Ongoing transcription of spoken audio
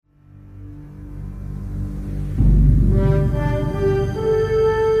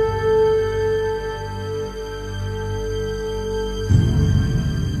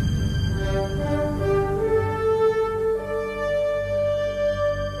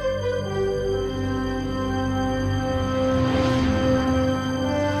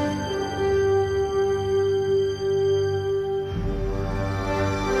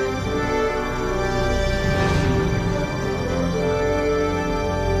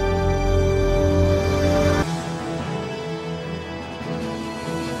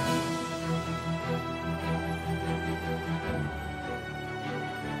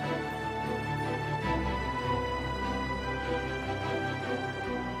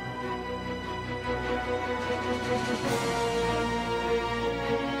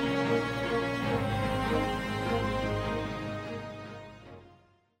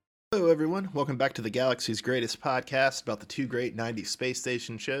Hello, everyone. Welcome back to the Galaxy's Greatest Podcast about the two great 90s space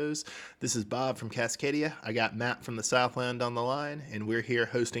station shows. This is Bob from Cascadia. I got Matt from the Southland on the line, and we're here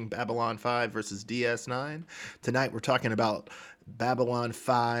hosting Babylon 5 versus DS9. Tonight, we're talking about Babylon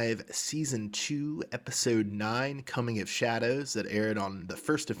 5 Season 2, Episode 9, Coming of Shadows, that aired on the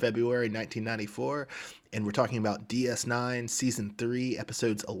 1st of February, 1994. And we're talking about DS9 Season 3,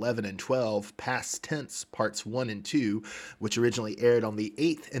 Episodes 11 and 12, Past Tense, Parts 1 and 2, which originally aired on the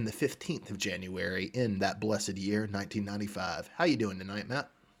 8th and the 15th of January in that blessed year, 1995. How you doing tonight, Matt?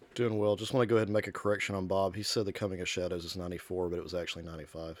 Doing well. Just want to go ahead and make a correction on Bob. He said the Coming of Shadows is 94, but it was actually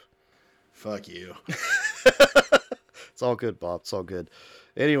 95. Fuck you. It's all good, Bob. It's all good.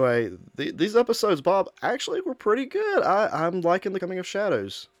 Anyway, these episodes, Bob, actually were pretty good. I'm liking the Coming of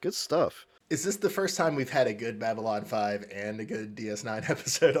Shadows. Good stuff. Is this the first time we've had a good Babylon 5 and a good DS9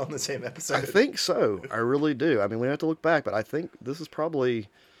 episode on the same episode? I think so. I really do. I mean, we have to look back, but I think this is probably...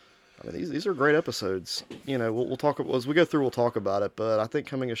 I mean, these are great episodes. You know, we'll talk... As we go through, we'll talk about it, but I think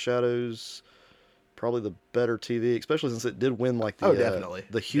Coming of Shadows... probably the better TV, especially since it did win like the definitely.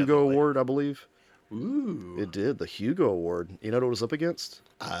 The Hugo Award, I believe. Ooh. It did, the Hugo Award. You know what it was up against?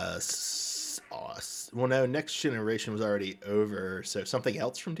 Well, no, Next Generation was already over, so something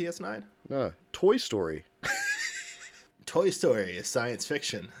else from DS9? No, Toy Story. Toy Story is science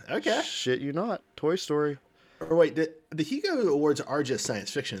fiction. Okay. Shit you not. Toy Story. Or wait, the Hugo Awards are just science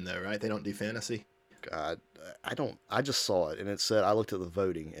fiction, though, right? They don't do fantasy? God, I just saw it, and it said, I looked at the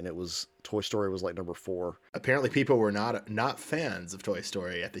voting, and it was, Toy Story was like number 4. Apparently people were not fans of Toy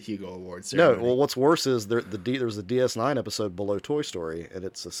Story at the Hugo Awards ceremony. No, well, what's worse is there's a DS9 episode below Toy Story, and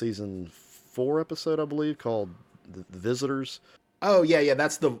it's a season 4 episode, I believe, called The Visitors. Oh, yeah,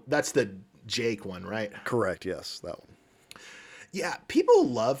 that's the Jake one, right? Correct, yes, that one. Yeah, people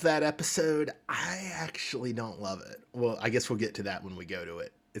love that episode. I actually don't love it. Well, I guess we'll get to that when we go to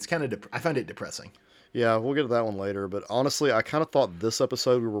it. It's kind of, I find it depressing. Yeah, we'll get to that one later, but honestly, I kind of thought this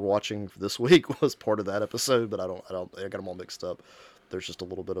episode we were watching this week was part of that episode, but I got them all mixed up. There's just a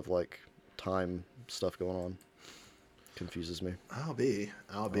little bit of like time stuff going on. Confuses me. I'll be.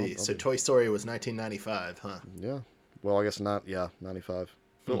 So Toy Story was 1995, huh? Yeah. Well, I guess not. Yeah, 95.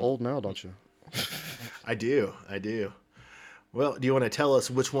 Feel old now, don't you? I do. Well, do you want to tell us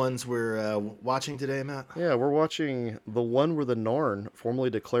which ones we're watching today, Matt? Yeah, we're watching the one where the Narn formally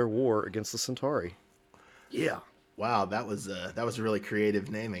declare war against the Centauri. Yeah. Wow, that was a really creative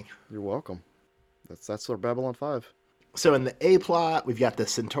naming. You're welcome. That's our Babylon 5. So in the A plot, we've got the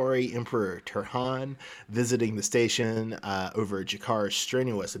Centauri Emperor Turhan visiting the station over G'Kar's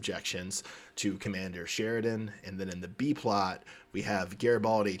strenuous objections to Commander Sheridan. And then in the B plot, we have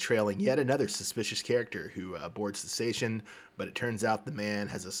Garibaldi trailing yet another suspicious character who boards the station. But it turns out the man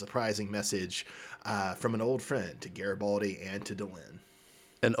has a surprising message from an old friend to Garibaldi and to Delenn.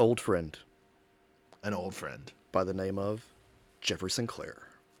 An old friend. An old friend. By the name of Jeffrey Sinclair.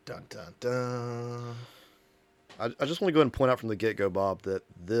 Dun, dun, dun. I just want to go ahead and point out from the get-go, Bob, that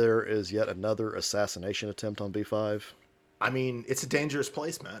there is yet another assassination attempt on B5. I mean, it's a dangerous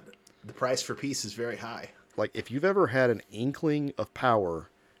place, Matt. The price for peace is very high. Like, if you've ever had an inkling of power,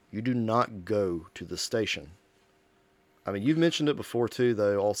 you do not go to the station. I mean, you've mentioned it before, too,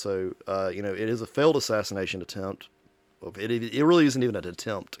 though, also. It is a failed assassination attempt. It really isn't even an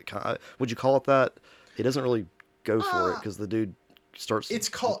attempt. Would you call it that? He doesn't really go for it, because the dude starts... It's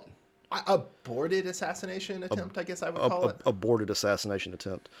called... aborted assassination attempt, I guess I would call it. Aborted assassination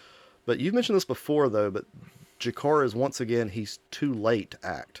attempt. But you've mentioned this before, though, but G'Kar is, once again, he's too late to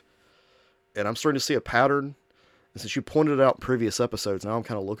act. And I'm starting to see a pattern. And since you pointed it out in previous episodes, now I'm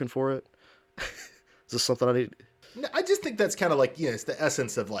kind of looking for it. Is this something I need... No, I just think that's kind of like, it's the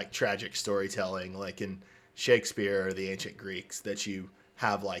essence of like tragic storytelling, like in Shakespeare or the ancient Greeks, that you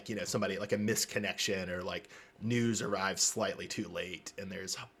have like, somebody like a misconnection or like news arrives slightly too late and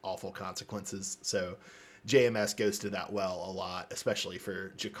there's awful consequences. So JMS goes to that well a lot, especially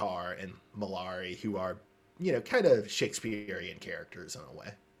for G'Kar and Mollari, who are, kind of Shakespearean characters in a way.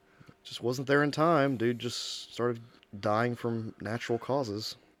 Just wasn't there in time. Dude just started dying from natural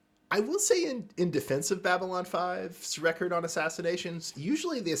causes. I will say in defense of Babylon 5's record on assassinations,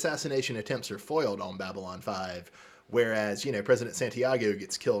 usually the assassination attempts are foiled on Babylon 5, whereas, President Santiago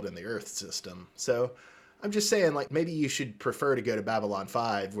gets killed in the Earth system. So I'm just saying, like, maybe you should prefer to go to Babylon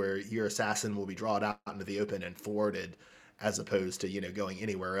 5, where your assassin will be drawn out into the open and thwarted, as opposed to, going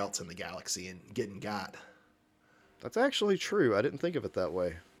anywhere else in the galaxy and getting got. That's actually true. I didn't think of it that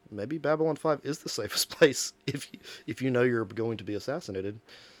way. Maybe Babylon 5 is the safest place if you know you're going to be assassinated.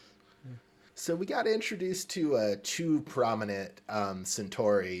 So we got introduced to two prominent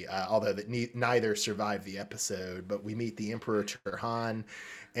Centauri, although neither survived the episode. But we meet the Emperor Turhan,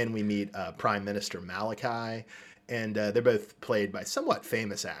 and we meet Prime Minister Malachi, and they're both played by somewhat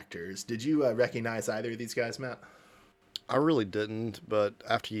famous actors. Did you recognize either of these guys, Matt? I really didn't, but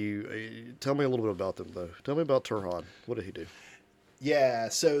after you tell me a little bit about them, though. Tell me about Turhan. What did he do? Yeah,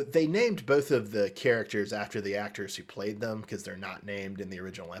 so they named both of the characters after the actors who played them because they're not named in the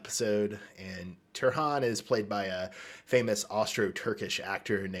original episode. And Turhan is played by a famous Austro-Turkish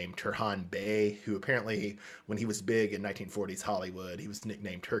actor named Turhan Bey, who apparently, when he was big in 1940s Hollywood, he was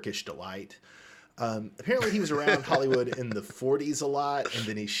nicknamed Turkish Delight. Apparently he was around Hollywood in the 40s a lot, and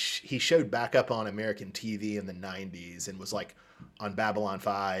then he showed back up on American TV in the 90s and was like on Babylon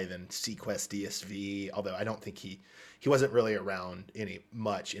 5 and seaQuest DSV, although I don't think he wasn't really around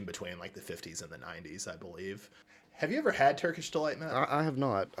much in between like the 50s and the 90s, I believe. Have you ever had Turkish Delight, Matt? I have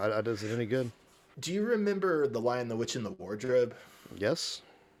not. Is it any good? Do you remember The Lion, the Witch, and the Wardrobe? Yes.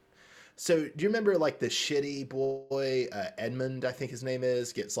 So do you remember like the shitty boy, Edmund, I think his name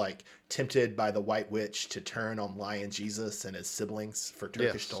is, gets like tempted by the White Witch to turn on Lion Jesus and his siblings for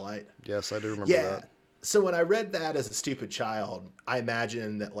Turkish Delight? Yes, I do remember that. So when I read that as a stupid child, I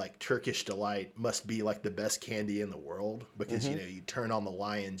imagined that like Turkish Delight must be like the best candy in the world because, you turn on the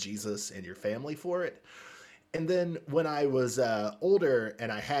Lion Jesus and your family for it. And then when I was older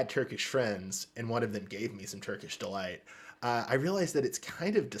and I had Turkish friends and one of them gave me some Turkish Delight, I realized that it's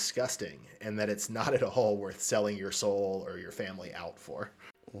kind of disgusting and that it's not at all worth selling your soul or your family out for.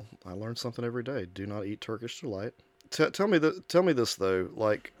 Well, I learn something every day. Do not eat Turkish Delight. Tell me this though.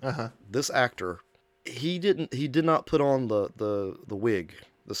 Like this actor, he did not put on the wig,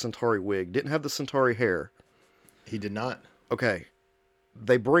 the Centauri wig. Didn't have the Centauri hair. He did not. Okay,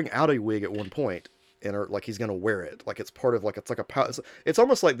 they bring out a wig at one point, and are like he's gonna wear it. Like it's part of like it's like it's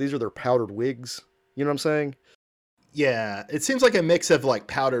almost like these are their powdered wigs. You know what I'm saying? Yeah, it seems like a mix of like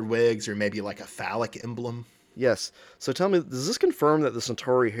powdered wigs or maybe like a phallic emblem. Yes. So tell me, does this confirm that the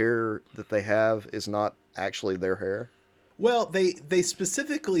Centauri hair that they have is not actually their hair? Well, they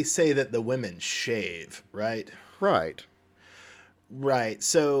specifically say that the women shave, right? Right. Right.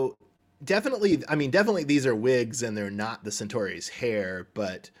 So definitely these are wigs and they're not the Centauri's hair,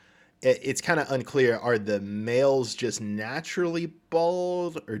 but it's kind of unclear. Are the males just naturally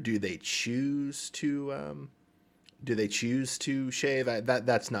bald or do they choose to shave?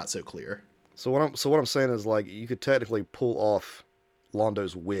 That's not so clear. So what I'm saying is like you could technically pull off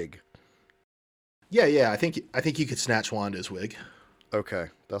Londo's wig. Yeah. I think you could snatch Wanda's wig. Okay,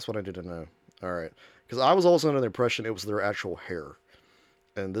 that's what I need to know. All right, because I was also under the impression it was their actual hair,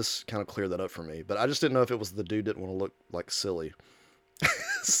 and this kind of cleared that up for me. But I just didn't know if it was the dude didn't want to look like silly.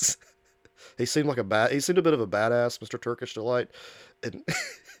 He seemed a bit of a badass, Mr. Turkish Delight. And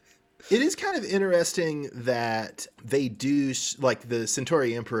it is kind of interesting that they do, like the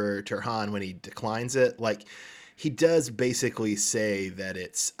Centauri Emperor Turhan, when he declines it, like he does basically say that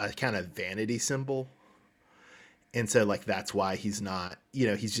it's a kind of vanity symbol. And so like, that's why he's not,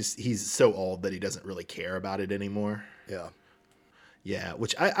 he's so old that he doesn't really care about it anymore. Yeah. Yeah.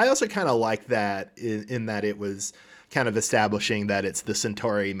 Which I also kind of like that in that it was kind of establishing that it's the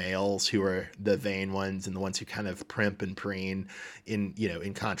Centauri males who are the vain ones and the ones who kind of primp and preen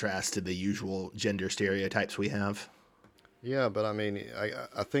in contrast to the usual gender stereotypes we have. Yeah, but I mean,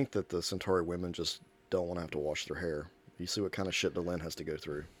 I think that the Centauri women just don't want to have to wash their hair. You see what kind of shit Delenn has to go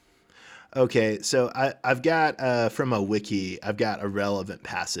through. Okay, so I've got, from a wiki, I've got a relevant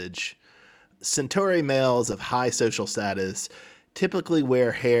passage. Centauri males of high social status typically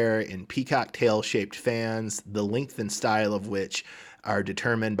wear hair in peacock tail-shaped fans, the length and style of which are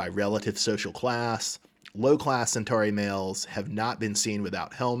determined by relative social class. Low-class Centauri males have not been seen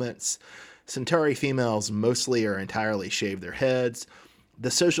without helmets. Centauri females mostly or entirely shave their heads. The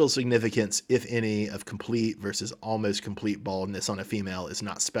social significance, if any, of complete versus almost complete baldness on a female is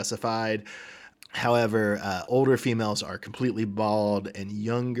not specified. However, older females are completely bald, and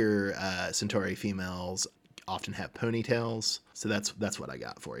younger Centauri females often have ponytails. So that's what I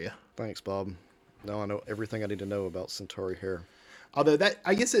got for you. Thanks, Bob. Now I know everything I need to know about Centauri hair. Although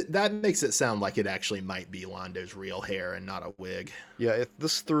that makes it sound like it actually might be Londo's real hair and not a wig. Yeah,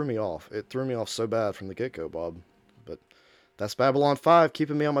 this threw me off. It threw me off so bad from the get-go, Bob. But that's Babylon 5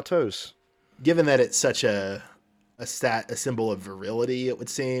 keeping me on my toes. Given that it's such a symbol of virility, it would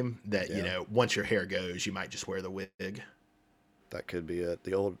seem that, once your hair goes, you might just wear the wig. That could be it.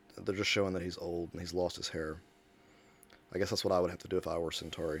 They're just showing that he's old and he's lost his hair. I guess that's what I would have to do if I were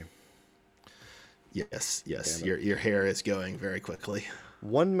Centauri. Yes. Your hair is going very quickly.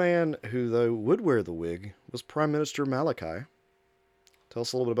 One man who, though, would wear the wig was Prime Minister Malachi. Tell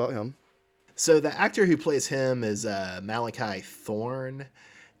us a little bit about him. So the actor who plays him is Malachi Thorne,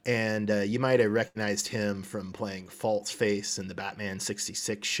 and you might have recognized him from playing False-Face in the Batman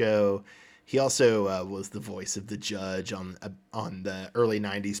 '66 show. He also was the voice of the Judge on the early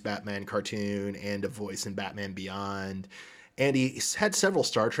 '90s Batman cartoon and a voice in Batman Beyond. And he had several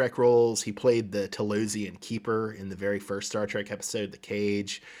Star Trek roles. He played the Talosian Keeper in the very first Star Trek episode, The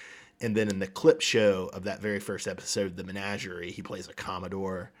Cage. And then in the clip show of that very first episode, The Menagerie, he plays a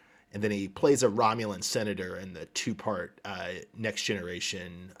Commodore. And then he plays a Romulan senator in the two-part Next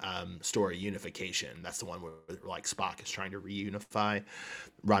Generation story, Unification. That's the one where like Spock is trying to reunify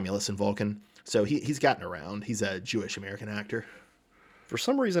Romulus and Vulcan. So he's gotten around. He's a Jewish-American actor. For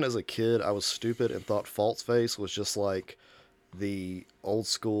some reason, as a kid, I was stupid and thought False-Face was just like the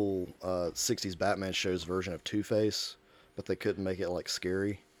old-school 60s Batman show's version of Two-Face, but they couldn't make it like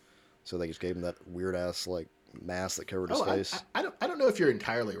scary. So they just gave him that weird-ass like mask that covered his face. I don't know if you're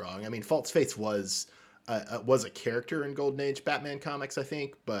entirely wrong. I mean, False-Face was a character in Golden Age Batman comics, I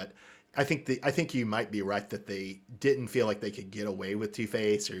think, but I think you might be right that they didn't feel like they could get away with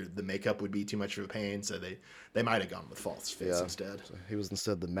Two-Face, or the makeup would be too much of a pain, so they might have gone with False-Face instead. So he was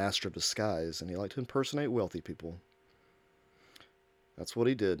instead the master of disguise, and he liked to impersonate wealthy people. That's what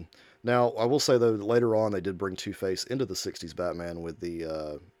he did. Now, I will say, though, that later on they did bring Two-Face into the 60s Batman with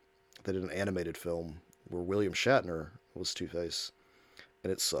the... they did an animated film where William Shatner was Two-Face,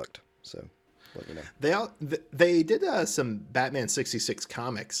 and it sucked. So, let you know. They did some Batman '66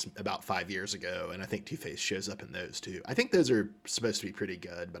 comics about 5 years ago, and I think Two-Face shows up in those too. I think those are supposed to be pretty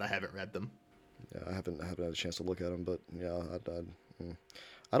good, but I haven't read them. Yeah, I haven't had a chance to look at them, but yeah,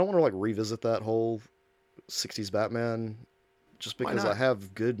 I don't want to like revisit that whole '60s Batman just because I have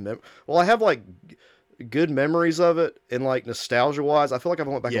I have like good memories of it, and like nostalgia wise, I feel like if I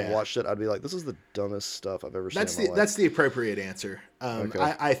went back and watched it, I'd be like, this is the dumbest stuff I've ever seen in my life. That's the appropriate answer. Okay.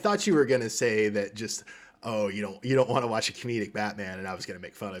 I thought you were gonna say that just, oh, you don't want to watch a comedic Batman, and I was gonna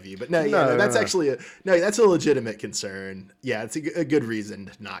make fun of you, but that's actually that's a legitimate concern. Yeah, it's a good reason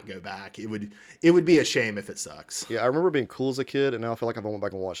to not go back. It would be a shame if it sucks. Yeah, I remember being cool as a kid, and now I feel like if I went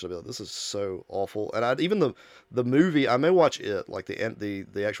back and watched it, I'd be like, this is so awful. And even the movie, I may watch it, like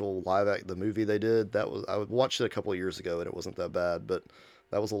the actual the movie they did. I watched it a couple of years ago, and it wasn't that bad, but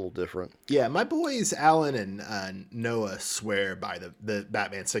that was a little different. Yeah, my boys Alan and Noah swear by the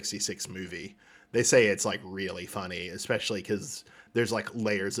Batman '66 movie. They say it's like really funny, especially because there's like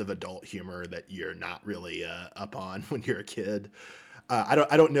layers of adult humor that you're not really up on when you're a kid. I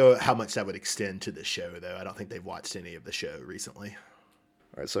don't know how much that would extend to the show, though. I don't think they've watched any of the show recently.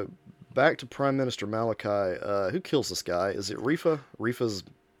 All right, so back to Prime Minister Malachi. Who kills this guy? Is it Rifa? Rifa's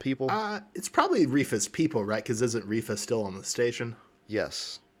people? It's probably Rifa's people, right? Because isn't Rifa still on the station?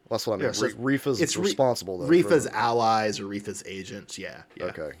 Yes. That's what I mean. Yeah, so Rifa's responsible, though. Rifa's allies or Rifa's agents, yeah.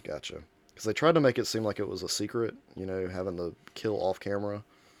 Okay, gotcha. Because they tried to make it seem like it was a secret, having the kill off camera,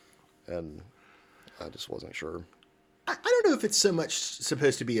 and I just wasn't sure. I don't know if it's so much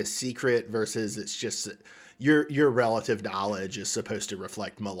supposed to be a secret versus it's just your relative knowledge is supposed to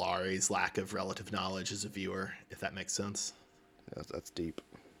reflect Mollari's lack of relative knowledge as a viewer, if that makes sense. Yeah, that's deep.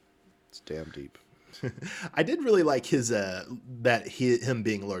 It's damn deep. I did really like him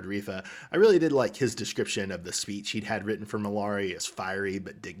being Lord Rifa. I really did like his description of the speech he'd had written for Mollari as fiery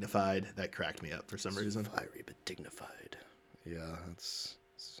but dignified. That cracked me up for some reason. Fiery but dignified. Yeah,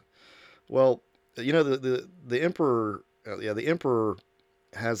 well, the Emperor. The Emperor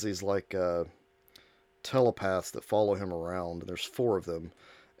has these like telepaths that follow him around. And there's 4 of them,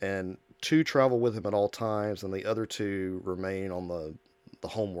 and 2 travel with him at all times, and the other 2 remain on the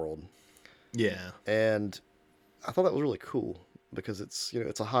homeworld. Yeah. And I thought that was really cool because it's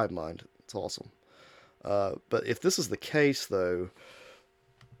a hive mind. It's awesome. But if this is the case, though,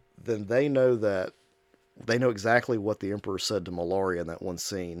 then they know exactly what the Emperor said to Mollari in that one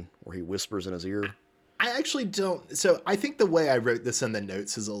scene where he whispers in his ear. I actually don't. So I think the way I wrote this in the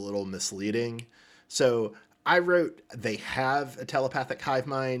notes is a little misleading. So I wrote they have a telepathic hive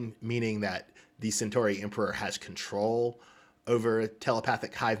mind, meaning that the Centauri Emperor has control over a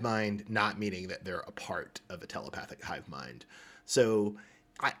telepathic hive mind, not meaning that they're a part of a telepathic hive mind. So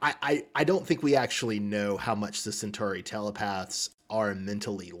I don't think we actually know how much the Centauri telepaths are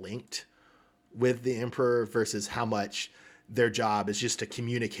mentally linked with the Emperor versus how much their job is just to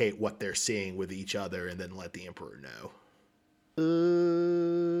communicate what they're seeing with each other and then let the Emperor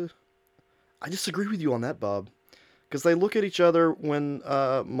know. I disagree with you on that, Bob. Because they look at each other when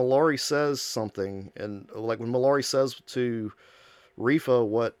Mollari says something, and like when Mollari says to Rifa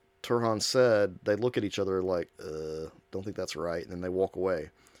what Turhan said, they look at each other like, don't think that's right, and then they walk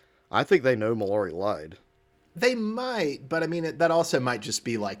away. I think they know Mollari lied. They might, but I mean that also might just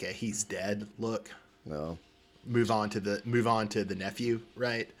be like a he's dead look. No. Move on to the nephew,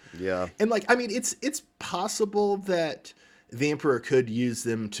 right? Yeah. And like, I mean, it's possible that the Emperor could use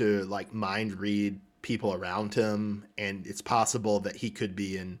them to like mind read people around him, and it's possible that he could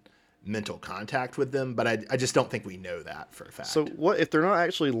be in mental contact with them, but I just don't think we know that for a fact. So what if they're not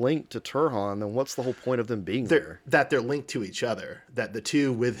actually linked to Turhan? Then what's the whole point of them being there? That they're linked to each other. That the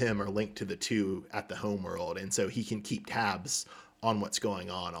two with him are linked to the two at the homeworld, and so he can keep tabs on what's going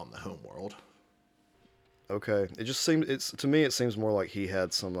on the homeworld. Okay, it just seems to me it seems more like he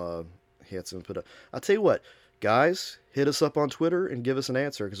had some input. I'll tell you what, guys, hit us up on Twitter and give us an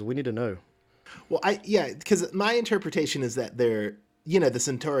answer because we need to know. Well, because my interpretation is that they're, the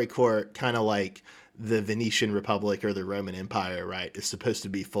Centauri court, kind of like the Venetian Republic or the Roman Empire, right, is supposed to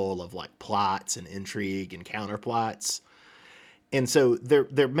be full of like plots and intrigue and counterplots. And so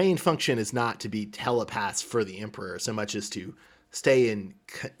their main function is not to be telepaths for the Emperor so much as to stay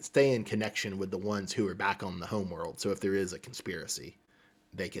in connection with the ones who are back on the homeworld. So if there is a conspiracy,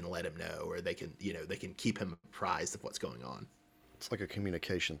 they can let him know, or they can keep him apprised of what's going on. It's like a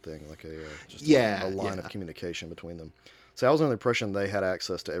communication thing, like a line of communication between them. So I was under the impression they had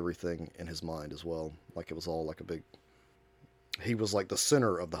access to everything in his mind as well. Like it was all like he was like the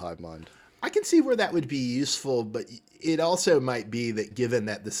center of the hive mind. I can see where that would be useful, but it also might be that given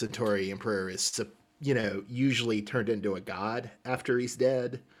that the Centauri Emperor is, usually turned into a god after he's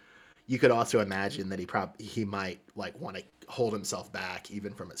dead, you could also imagine that he might like want to hold himself back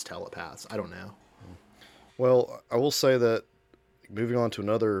even from his telepaths. I don't know. Well, I will say that moving on to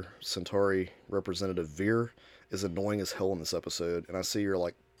another Centauri representative, Veer is annoying as hell in this episode, and I see you're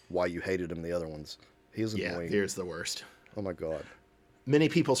like, why you hated him in the other ones. He is annoying. Yeah, Veer's the worst. Oh my god. Many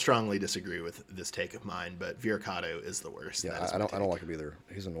people strongly disagree with this take of mine, but Veer Cotto is the worst. Yeah, I don't like him either.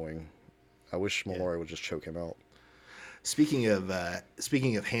 He's annoying. I wish Mollari would just choke him out. Speaking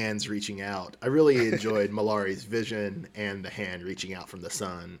of hands reaching out, I really enjoyed Mollari's vision and the hand reaching out from the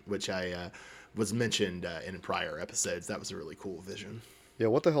sun, which I was mentioned in prior episodes. That was a really cool vision. Yeah,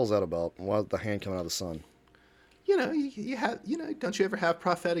 what the hell's that about? Why the hand coming out of the sun? You have, don't you ever have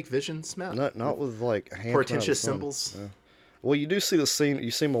prophetic visions, Matt? Not with like hand portentous symbols. Yeah. Well, you do see the scene.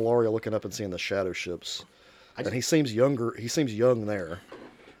 You see Mollari looking up and seeing the shadow ships, and he seems younger. He seems young there,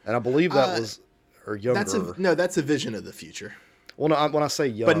 and I believe that was or younger. That's a vision of the future. Well, no, when I say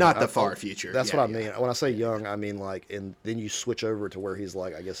young, but not the far future. That's what I mean. When I say young, I mean like, and then you switch over to where he's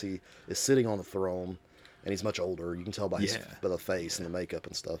like, I guess he is sitting on the throne, and he's much older. You can tell by the face and the makeup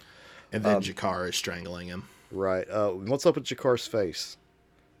and stuff. And then G'Kar is strangling him. Right. What's up with G'Kar's face?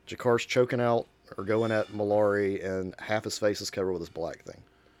 G'Kar's choking out or going at Mollari, and half his face is covered with this black thing.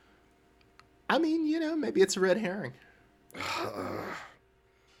 I mean, maybe it's a red herring.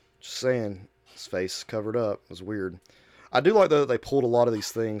 Just saying, his face covered up. It was weird. I do like, though, that they pulled a lot of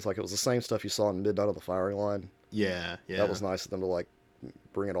these things. Like, it was the same stuff you saw in Midnight on the Firing Line. Yeah. That was nice of them to, like,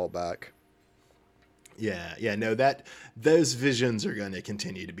 bring it all back. Yeah. No, those visions are going to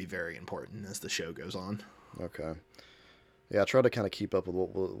continue to be very important as the show goes on. Okay. Yeah, I tried to kind of keep up with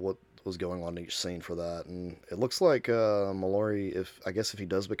what was going on in each scene for that, and it looks like Mollari, if he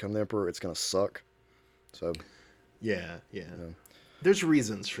does become the Emperor, it's going to suck. So. Yeah. There's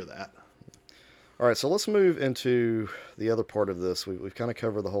reasons for that. All right, so let's move into the other part of this. We've kind of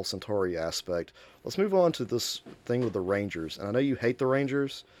covered the whole Centauri aspect. Let's move on to this thing with the Rangers. And I know you hate the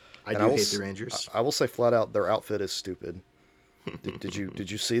Rangers. I hate the Rangers. I will say flat out, their outfit is stupid. Did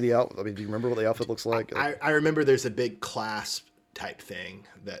you see the outfit? I mean, do you remember what the outfit looks like? I remember there's a big clasp type thing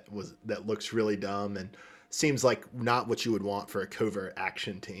that looks really dumb and seems like not what you would want for a covert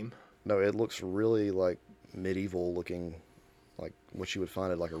action team. No, it looks really like medieval looking, like what you would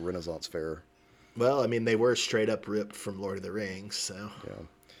find at like a Renaissance fair. Well, I mean, they were straight up ripped from Lord of the Rings, so.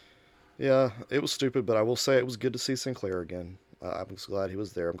 Yeah, it was stupid, but I will say it was good to see Sinclair again. I was glad he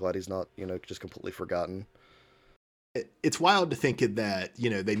was there. I'm glad he's not, just completely forgotten. It's wild to think that,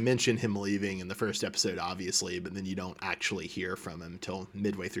 they mention him leaving in the first episode, obviously, but then you don't actually hear from him until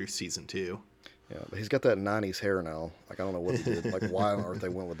midway through season 2. Yeah, but he's got that 90s hair now. Like, I don't know what he did. Like, why on earth they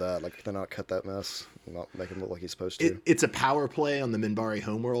went with that? Like, can they not cut that mess? Not make him look like he's supposed to? It's a power play on the Minbari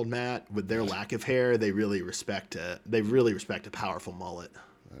homeworld, Matt. With their lack of hair, they really respect a powerful mullet.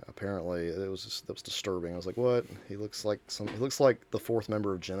 Apparently, that was disturbing. I was like, what? He looks like the fourth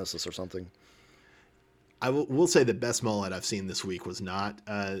member of Genesis or something. I will say the best mullet I've seen this week was not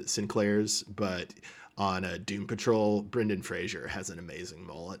Sinclair's, but on Doom Patrol, Brendan Fraser has an amazing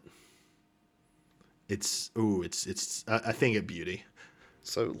mullet. It's a thing of beauty.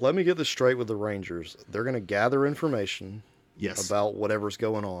 So let me get this straight with the Rangers. They're going to gather information about whatever's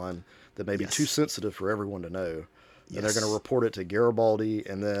going on. that may be too sensitive for everyone to know. And they're Yes. going to report it to Garibaldi,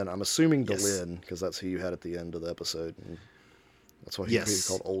 and then I'm assuming to Yes. Lynn, because that's who you had at the end of the episode. And that's why he's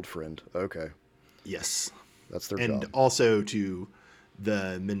called Old Friend. Okay. Yes. That's their And job. also to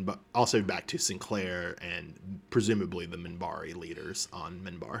also back to Sinclair and presumably the Minbari leaders on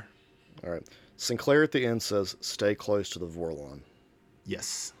Minbar. All right. Sinclair at the end says, stay close to the Vorlon.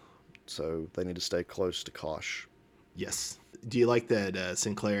 Yes. So they need to stay close to Kosh. Yes. Do you like that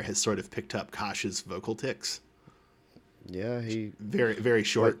Sinclair has sort of picked up Kosh's vocal tics? Yeah, he... Very, very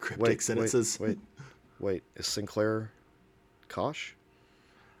short, cryptic sentences. Wait. Is Sinclair Kosh?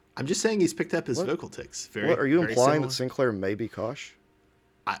 I'm just saying he's picked up his vocal tics. What, are you very implying similar. that Sinclair may be Kosh?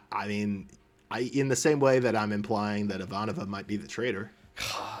 I mean, in the same way that I'm implying that Ivanova might be the traitor.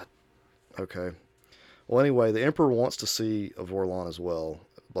 God. Okay. Well, anyway, the Emperor wants to see a Vorlon as well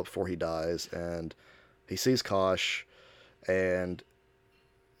before he dies, and he sees Kosh, and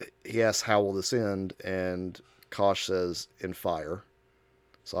he asks, how will this end? And Kosh says, in fire.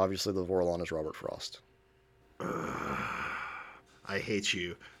 So obviously the Vorlon is Robert Frost. I hate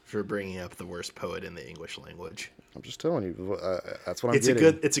you for bringing up the worst poet in the English language. I'm just telling you, that's what I'm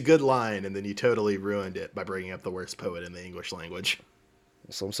getting. It's a good line, and then you totally ruined it by bringing up the worst poet in the English language.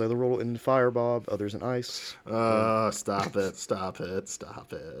 Some say the world will end in fire, Bob. Others in ice. Stop it, stop it,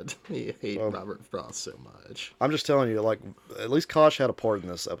 stop it. You hate Robert Frost so much. I'm just telling you, like, at least Kosh had a part in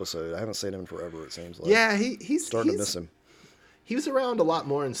this episode. I haven't seen him in forever, it seems like. Yeah, he's starting to miss him. He was around a lot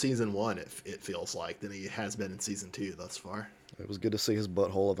more in season 1, it feels like, than he has been in season 2 thus far. It was good to see his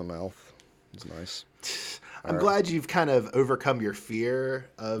butthole of a mouth. It was nice. I'm glad you've kind of overcome your fear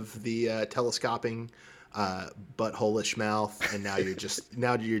of the telescoping butthole-ish mouth, and now you're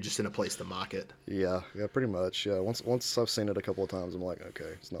just in a place to mock it. Yeah, pretty much. Yeah, once I've seen it a couple of times, I'm like,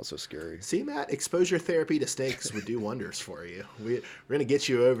 okay, it's not so scary. See, Matt, exposure therapy to snakes would do wonders for you. We're gonna get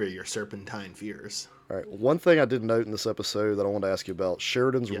you over your serpentine fears. All right, one thing I did note in this episode that I wanted to ask you about,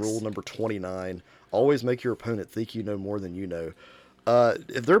 Sheridan's rule number 29, always make your opponent think you know more than you know.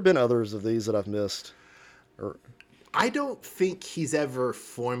 Have there been others of these that I've missed? I don't think he's ever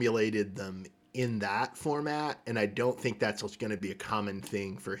formulated them in that format, and I don't think that's what's going to be a common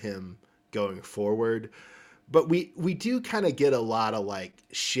thing for him going forward. But we do kind of get a lot of like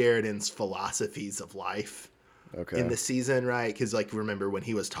Sheridan's philosophies of life in the season, right? Because like remember when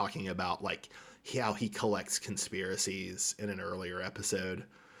he was talking about like how he collects conspiracies in an earlier episode,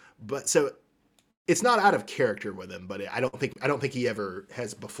 but so it's not out of character with him. But I don't think he ever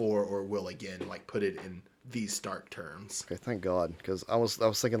has before or will again like put it in these stark terms. Okay, thank God, because I was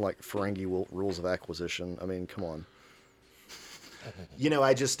thinking like Ferengi rules of acquisition. I mean, come on. You know,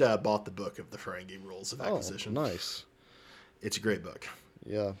 I just bought the book of the Ferengi Rules of Acquisition. Oh, nice. It's a great book.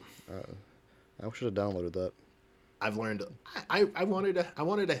 Yeah, I should have downloaded that. I've learned. I wanted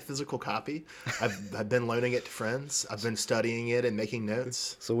a physical copy. I've been loaning it to friends. I've been studying it and making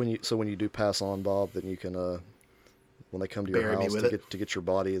notes. So when you do pass on, Bob, then you can when they come to your house to get your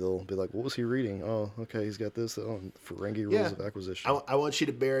body, they'll be like, "What was he reading? Oh, okay, he's got this. Oh, Ferengi Rules of Acquisition." I want you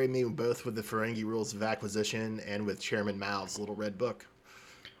to bury me both with the Ferengi Rules of Acquisition and with Chairman Mao's little red book.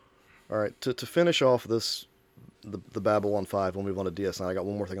 All right, to finish off the Babylon 5, we'll move on to DS9. I got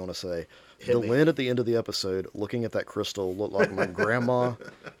one more thing I want to say. Lynn at the end of the episode, looking at that crystal, looked like my grandma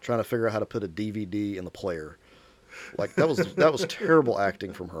trying to figure out how to put a DVD in the player. Like that was terrible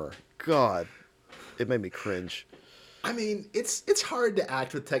acting from her. God, it made me cringe. I mean, it's hard to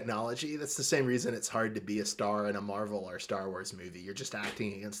act with technology. That's the same reason it's hard to be a star in a Marvel or Star Wars movie. You're just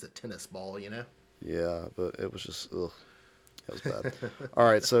acting against a tennis ball, you know? Yeah, but it was just, ugh. That was bad. All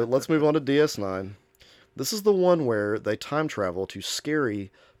right, so let's move on to DS9. This is the one where they time travel to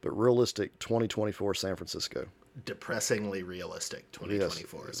scary but realistic 2024 San Francisco. Depressingly realistic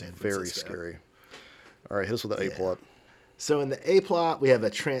 2024 San Francisco. Very scary. All right, hit us with the A-plot. So in the A-plot, we have a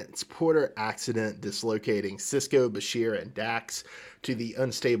transporter accident dislocating Sisko, Bashir, and Dax to the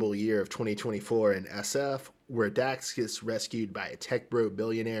unstable year of 2024 in SF, where Dax gets rescued by a tech bro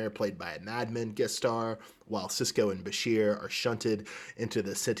billionaire played by a Mad Men guest star, while Sisko and Bashir are shunted into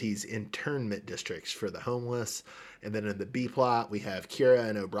the city's internment districts for the homeless. And then in the B-plot, we have Kira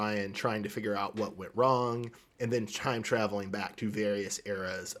and O'Brien trying to figure out what went wrong, and then time traveling back to various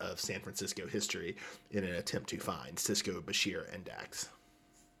eras of San Francisco history in an attempt to find Sisko, Bashir, and Dax.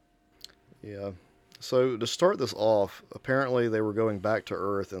 Yeah. So to start this off, apparently they were going back to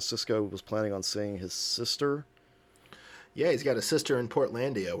Earth, and Sisko was planning on seeing his sister. Yeah, he's got a sister in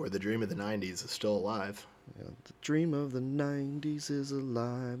Portlandia, where the dream of the 90s is still alive. Yeah, the dream of the 90s is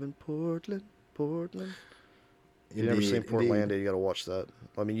alive in Portland. If you've never seen Portlandia, you got to watch that.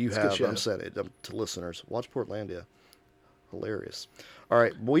 I mean, you have. I'm saying it to listeners. Watch Portlandia. Hilarious. All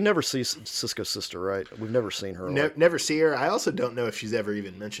right, we never see Cisco's sister, right? We've never seen her. Never see her. I also don't know if she's ever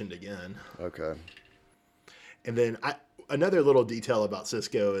even mentioned again. Okay. And then another little detail about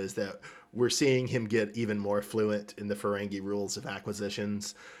Cisco is that we're seeing him get even more fluent in the Ferengi rules of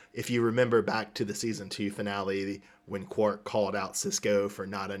acquisitions. If you remember back to the season 2 finale, when Quark called out Cisco for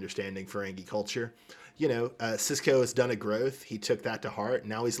not understanding Ferengi culture, Cisco has done a growth. He took that to heart. And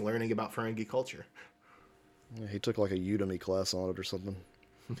now he's learning about Ferengi culture. Yeah, he took like a Udemy class on it or something.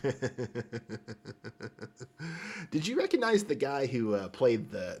 Did you recognize the guy who played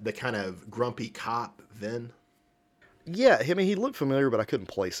the kind of grumpy cop, Vin? Yeah, I mean, he looked familiar, but I couldn't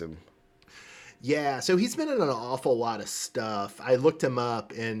place him. Yeah, so he's been in an awful lot of stuff. I looked him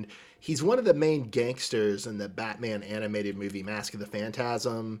up, and he's one of the main gangsters in the Batman animated movie Mask of the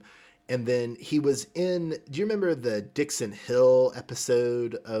Phantasm. And then he was in, do you remember the Dixon Hill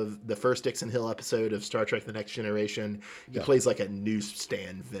episode of, the first Dixon Hill episode of Star Trek The Next Generation? He plays like a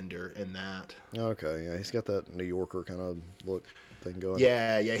newsstand vendor in that. Okay, yeah, he's got that New Yorker kind of look thing going.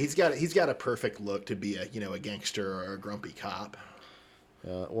 Yeah, he's got a perfect look to be a gangster or a grumpy cop.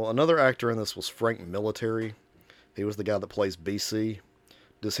 Well, another actor in this was Frank Military. He was the guy that plays BC.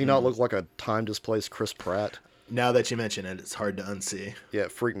 Does he not look like a time-displaced Chris Pratt? Now that you mention it, it's hard to unsee. Yeah,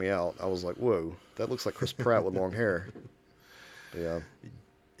 it freaked me out. I was like, whoa, that looks like Chris Pratt with long hair. Yeah.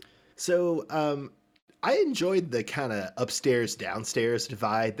 So, I enjoyed the kind of upstairs-downstairs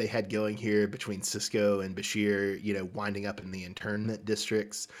divide they had going here between Cisco and Bashir, winding up in the internment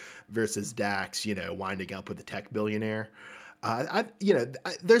districts versus Dax, winding up with the tech billionaire.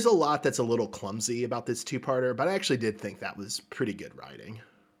 There's a lot that's a little clumsy about this two-parter, but I actually did think that was pretty good writing.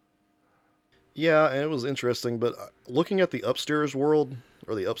 Yeah, and it was interesting, but looking at the upstairs world,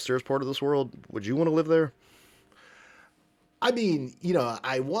 or the upstairs part of this world, would you want to live there? I mean,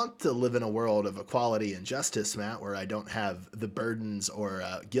 I want to live in a world of equality and justice, Matt, where I don't have the burdens or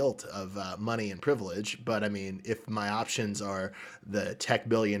guilt of money and privilege. But I mean, if my options are the tech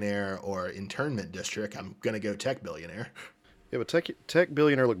billionaire or internment district, I'm going to go tech billionaire. Yeah, but tech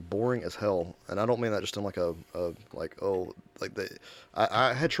billionaire look boring as hell, and I don't mean that just in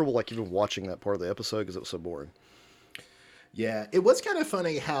I had trouble like even watching that part of the episode because it was so boring. Yeah, it was kind of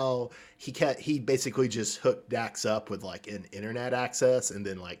funny how he basically just hooked Dax up with like an internet access, and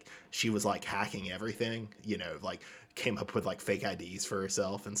then like she was like hacking everything, came up with like fake IDs for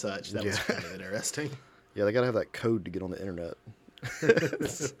herself and such. That was kind of interesting. Yeah, they gotta have that code to get on the internet.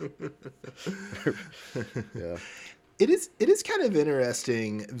 Yeah. It is kind of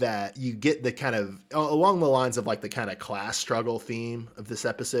interesting that you get the kind of, along the lines of like the kind of class struggle theme of this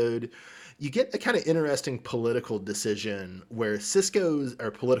episode, you get a kind of interesting political decision where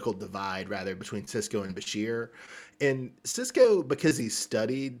political divide rather between Cisco and Bashir. And Cisco, because he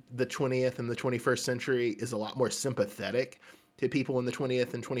studied the 20th and the 21st century, is a lot more sympathetic to people in the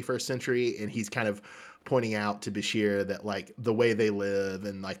 20th and 21st century. And he's kind of pointing out to Bashir that like the way they live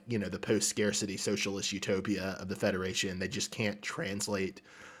and like, the post-scarcity socialist utopia of the Federation, they just can't translate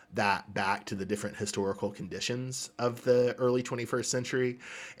that back to the different historical conditions of the early 21st century.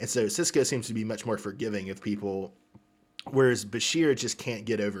 And so Cisco seems to be much more forgiving of people, whereas Bashir just can't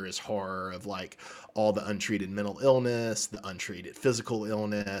get over his horror of like all the untreated mental illness, the untreated physical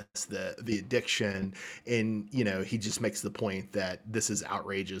illness, the addiction. And, he just makes the point that this is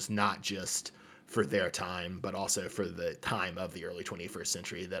outrageous, not just for their time, but also for the time of the early 21st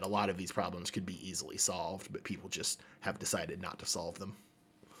century, that a lot of these problems could be easily solved, but people just have decided not to solve them.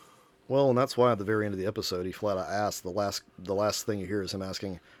 Well, and that's why at the very end of the episode, he flat out asked, the last thing you hear is him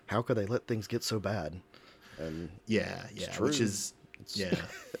asking, how could they let things get so bad? And yeah, which is, yeah.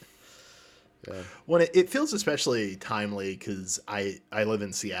 Yeah. Well, it feels especially timely because I live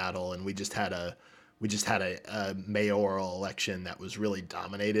in Seattle, and we just had a mayoral election that was really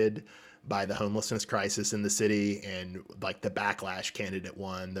dominated by the homelessness crisis in the city, and like the backlash candidate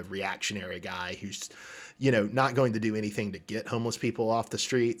won, the reactionary guy who's, not going to do anything to get homeless people off the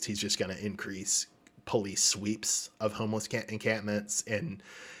streets. He's just going to increase police sweeps of homeless encampments. And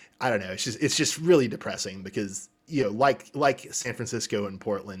I don't know, it's just really depressing because, like San Francisco and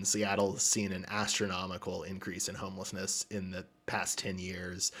Portland, Seattle has seen an astronomical increase in homelessness in the past 10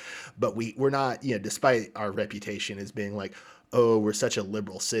 years. But we're not, despite our reputation as being like, oh, we're such a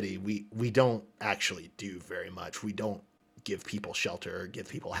liberal city, we don't actually do very much. We don't give people shelter or give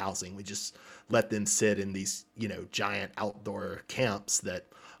people housing. We just let them sit in these, giant outdoor camps that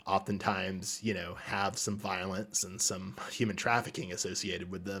oftentimes, have some violence and some human trafficking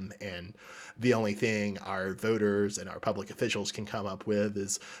associated with them. And the only thing our voters and our public officials can come up with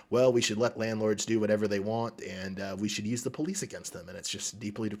is, well, we should let landlords do whatever they want, and we should use the police against them. And it's just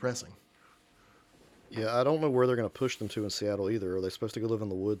deeply depressing. Yeah, I don't know where they're going to push them to in Seattle either. Are they supposed to go live in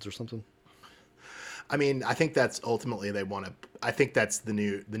the woods or something? I mean, I think that's ultimately they want to. I think that's the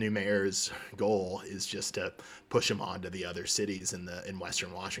new mayor's goal is just to push them on to the other cities in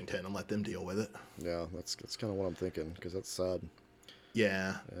Western Washington and let them deal with it. Yeah, that's kind of what I'm thinking because that's sad.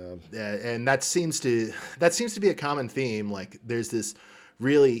 Yeah. Yeah, and that seems to be a common theme. Like, there's this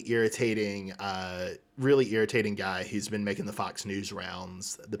really irritating guy who's been making the Fox News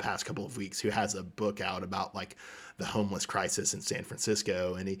rounds the past couple of weeks, who has a book out about like the homeless crisis in San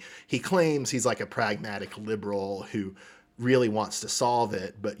Francisco, and he claims he's like a pragmatic liberal who really wants to solve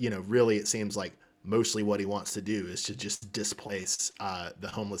it, but really it seems like mostly what he wants to do is to just displace the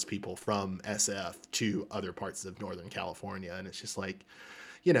homeless people from SF to other parts of Northern California. And it's just like,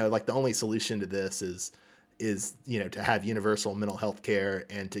 like the only solution to this is to have universal mental health care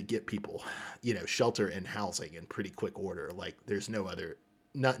and to get people, shelter and housing in pretty quick order. Like, there's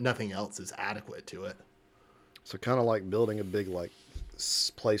nothing else is adequate to it. So kind of like building a big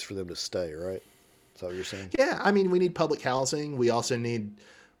place for them to stay, right? Is that what you're saying? Yeah, I mean, we need public housing. We also need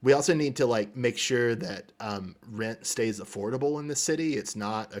to like make sure that rent stays affordable in the city. It's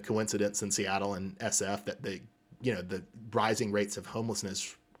not a coincidence in Seattle and SF that the rising rates of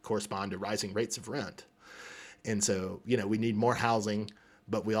homelessness correspond to rising rates of rent. And so, we need more housing,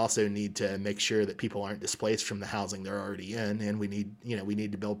 but we also need to make sure that people aren't displaced from the housing they're already in. And we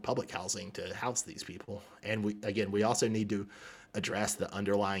need to build public housing to house these people. And we also need to address the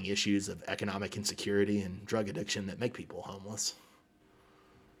underlying issues of economic insecurity and drug addiction that make people homeless.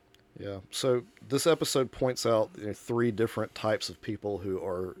 Yeah. So this episode points out 3 different types of people who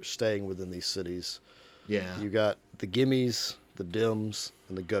are staying within these cities. Yeah. You got the gimmies, the dims,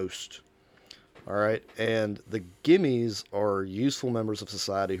 and the ghost. All right. And the gimmies are useful members of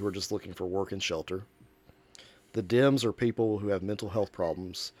society who are just looking for work and shelter. The dims are people who have mental health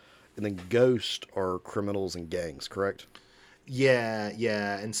problems. And then ghosts are criminals and gangs, correct?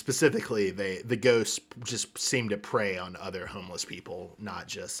 Yeah, and specifically, the ghosts just seem to prey on other homeless people, not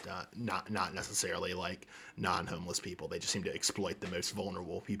just not necessarily like non-homeless people. They just seem to exploit the most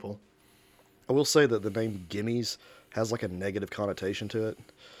vulnerable people. I will say that the name Gimmies has like a negative connotation to it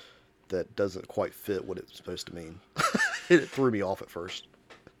that doesn't quite fit what it's supposed to mean. It threw me off at first.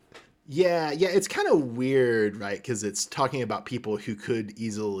 Yeah, it's kind of weird, right? Because it's talking about people who could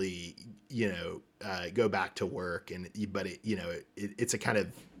easily, go back to work, but it is a kind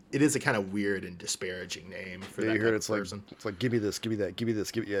of weird and disparaging name for that type of person. It's like give me this, give me that, give me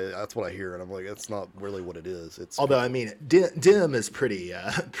this, yeah. That's what I hear, and I'm like, that's not really what it is. Although I mean, dim is pretty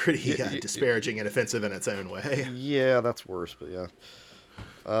disparaging and offensive in its own way. Yeah, that's worse, but yeah.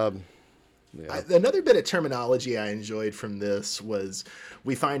 Yeah. Another bit of terminology I enjoyed from this was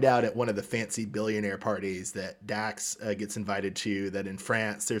we find out at one of the fancy billionaire parties that Dax gets invited to that in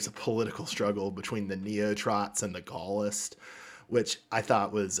France there's a political struggle between the neo-trots and the Gaullists, which I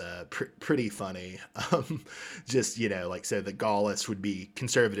thought was pretty funny. So the Gaullists would be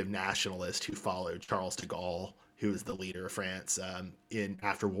conservative nationalists who followed Charles de Gaulle, who was the leader of France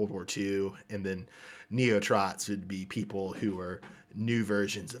after World War II, and then neo-trots would be people who were new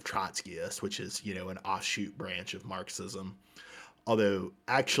versions of Trotskyists, which is, an offshoot branch of Marxism. Although,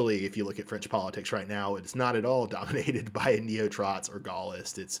 actually, if you look at French politics right now, it's not at all dominated by neo-trots or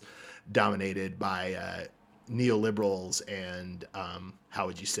Gaullists. It's dominated by neoliberals and,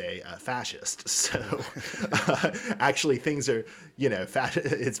 fascists. So, actually, things are,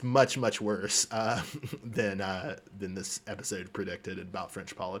 it's much, much worse than this episode predicted about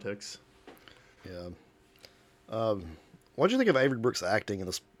French politics. Yeah. What did you think of Avery Brooks' acting in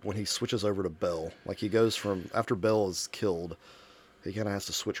this when he switches over to Bell? Like, he goes from, after Bell is killed, he kind of has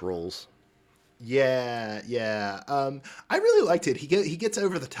to switch roles. Yeah. I really liked it. He gets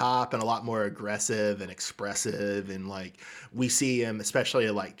over the top and a lot more aggressive and expressive, and like we see him especially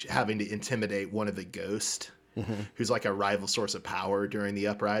like having to intimidate one of the ghosts, who's like a rival source of power during the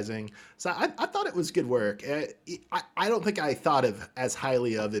uprising. So I thought it was good work. I don't think I thought of as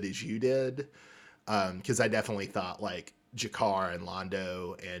highly of it as you did, because I definitely thought like G'Kar and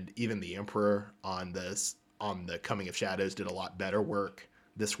Londo and even the Emperor on the Coming of Shadows did a lot better work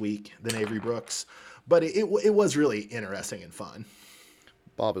this week than Avery Brooks, but it was really interesting and fun.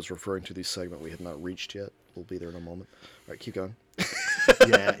 Bob is referring to the segment we have not reached yet. We'll be there in a moment. All right, keep going.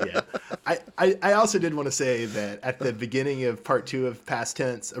 Yeah. I also did want to say that at the beginning of part 2 of Past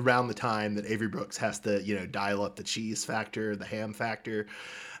Tense, around the time that Avery Brooks has to, dial up the cheese factor, the ham factor,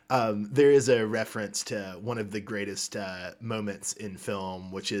 there is a reference to one of the greatest moments in film,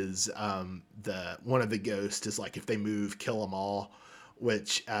 which is one of the ghosts is like, if they move, kill them all,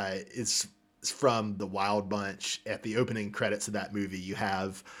 which is from The Wild Bunch. At the opening credits of that movie, you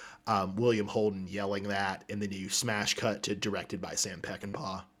have William Holden yelling that, and then you smash cut to directed by Sam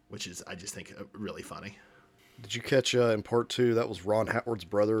Peckinpah, which is, I just think, really funny. Did you catch in part 2 that was Ron Howard's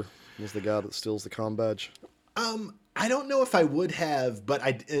brother was the guy that steals the comm badge? I don't know if I would have, but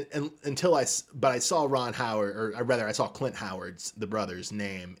I saw Ron Howard, or rather I saw Clint Howard's, the brother's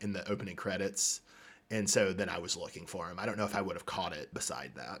name in the opening credits. And so then I was looking for him. I don't know if I would have caught it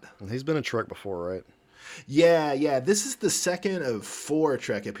beside that. And he's been in Trek before, right? Yeah. This is the second of 4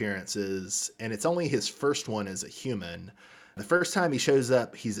 Trek appearances, and it's only his first one as a human. The first time he shows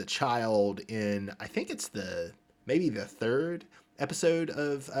up, he's a child in, I think it's maybe the 3rd episode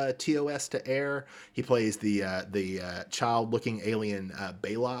of TOS to air. He plays the child-looking alien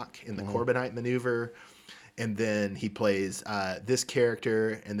Baylock in the Corbinite maneuver. And then he plays this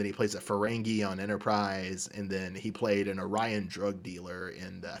character, and then he plays a Ferengi on Enterprise, and then he played an Orion drug dealer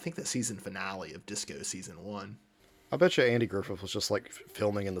in, I think, the season finale of Disco Season 1. I bet you Andy Griffith was just like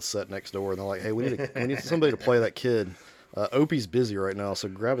filming in the set next door, and they're like, hey, we need somebody to play that kid. Opie's busy right now, so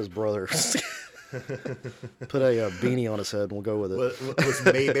grab his brother. Put a beanie on his head, and we'll go with it. Was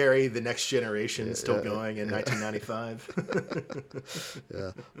Mayberry the Next Generation still going in 1995?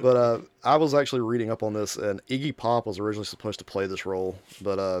 Yeah, but I was actually reading up on this, and Iggy Pop was originally supposed to play this role,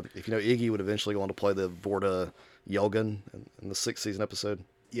 but if you know, Iggy would eventually go on to play the Vorta Yelgan in the 6th season episode.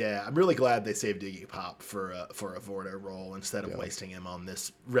 Yeah, I'm really glad they saved Iggy Pop for a Vorta role instead of wasting him on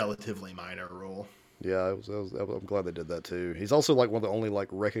this relatively minor role. Yeah, I'm glad they did that too. He's also like one of the only like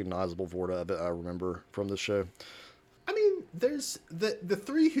recognizable Vorta I remember from this show. I mean, there's the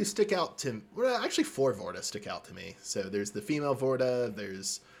 3 who stick out to, well, actually 4 Vorta stick out to me. So there's the female Vorta,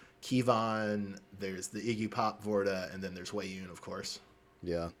 there's Kevon, there's the Iggy Pop Vorta, and then there's Wei-Yun, of course.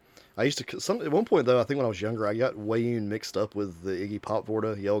 Yeah, I used to at one point though. I think when I was younger, I got Wei-Yun mixed up with the Iggy Pop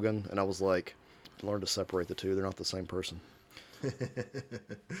Vorta Yelgan, and I was like, learn to separate the two. They're not the same person.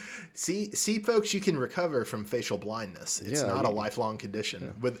 See, folks, you can recover from facial blindness. It's not a lifelong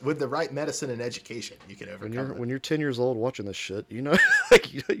condition. Yeah. With the right medicine and education, you can overcome it. When you're 10 years old watching this shit, you know,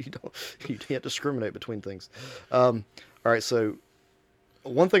 like you can't discriminate between things. All right, so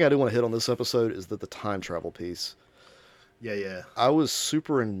one thing I do want to hit on this episode is that the time travel piece. Yeah. I was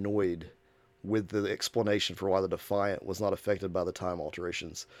super annoyed with the explanation for why the Defiant was not affected by the time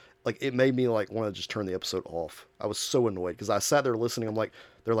alterations. Like, it made me like want to just turn the episode off. I was so annoyed because I sat there listening. I'm like,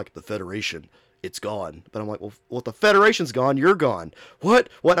 they're like, the Federation, it's gone. But I'm like, well, if the Federation's gone, you're gone. What?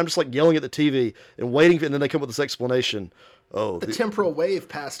 I'm just like yelling at the TV and waiting, and then they come up with this explanation. Oh, the temporal wave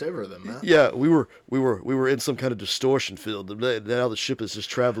passed over them, man. Yeah, we were in some kind of distortion field. Now the ship is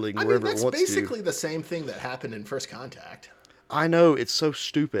just traveling wherever it wants to. That's basically the same thing that happened in First Contact. I know, it's so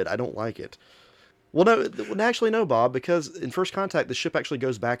stupid. I don't like it. Well, no, actually, no, Bob, because in First Contact, the ship actually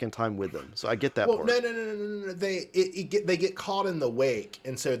goes back in time with them. So I get that part. No. They get caught in the wake,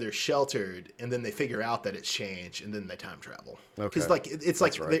 and so they're sheltered, and then they figure out that it's changed, and then they time travel. Okay. Because it's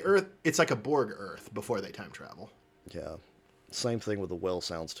like the Earth, it's like a Borg Earth before they time travel. Yeah. Same thing with the well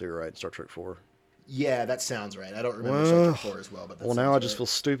sounds too, right? Star Trek 4. Yeah, that sounds right. I don't remember Star Trek 4 as well, but that now I just feel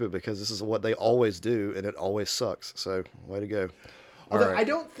stupid because this is what they always do, and it always sucks. So, way to go. Although I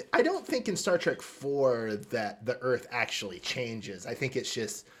don't think in Star Trek 4 that the Earth actually changes. I think it's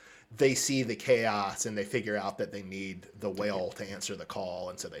just they see the chaos and they figure out that they need the whale to answer the call,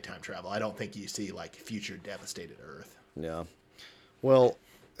 and so they time travel. I don't think you see like future devastated Earth. Yeah. Well,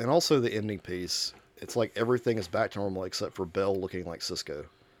 and also the ending piece, it's like everything is back to normal except for Bell looking like Cisco.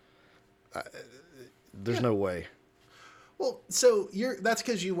 There's no way. Well, so that's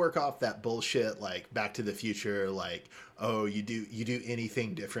because you work off that bullshit like Back to the Future, like, oh, you do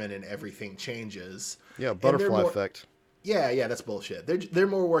anything different and everything changes. Yeah, butterfly effect. Yeah, that's bullshit. They're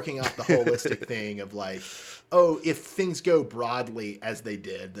more working off the holistic thing of like, oh, if things go broadly as they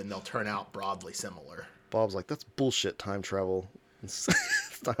did, then they'll turn out broadly similar. Bob's like, that's bullshit time travel. It's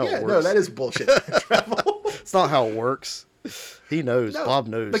not how it works. No, that is bullshit time travel. It's not how it works. He knows. No, Bob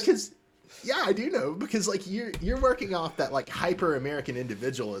knows. Because yeah, I do know, because like you're working off that like hyper American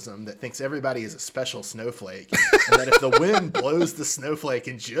individualism that thinks everybody is a special snowflake, and that if the wind blows the snowflake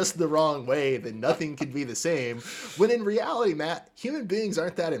in just the wrong way, then nothing can be the same. When in reality, Matt, human beings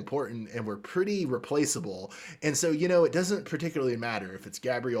aren't that important, and we're pretty replaceable. And so it doesn't particularly matter if it's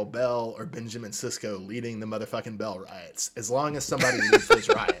Gabrielle Bell or Benjamin Sisko leading the motherfucking Bell riots, as long as somebody leads those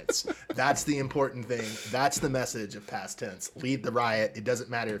riots. That's the important thing. That's the message of past tense. Lead the riot. It doesn't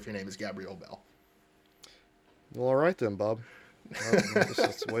matter if your name is Gabrielle Bell. Well, all right then, Bob.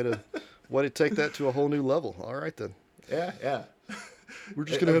 That's a way to take that to a whole new level. All right then. Yeah. We're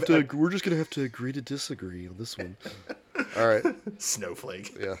just gonna have to agree to disagree on this one. All right.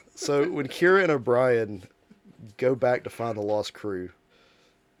 Snowflake. Yeah. So when Kira and O'Brien go back to find the lost crew,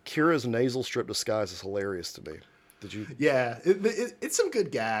 Kira's nasal strip disguise is hilarious to me. Did you? Yeah, it's some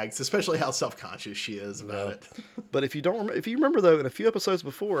good gags, especially how self-conscious she is about it. But if you remember though, in a few episodes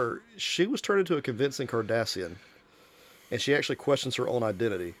before, she was turned into a convincing Cardassian, and she actually questions her own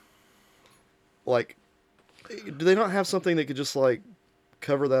identity. Like, do they not have something that could just like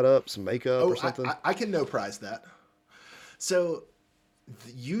cover that up, some makeup or something? I can no prize that. So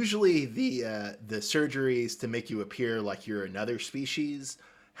usually the surgeries to make you appear like you're another species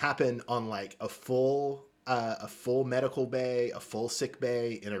happen on like a full medical bay, a full sick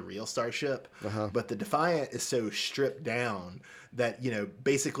bay in a real starship. But the Defiant is so stripped down that, you know,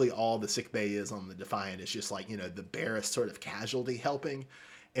 basically all the sick bay is on the Defiant is just like, you know, the barest sort of casualty helping.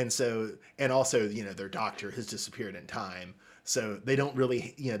 And so, and also, you know, their doctor has disappeared in time. So they don't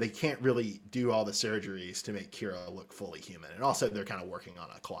really, you know, they can't really do all the surgeries to make Kira look fully human. And also they're kind of working on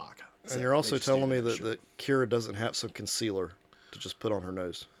a clock. So and you're also telling me that Kira doesn't have some concealer to just put on her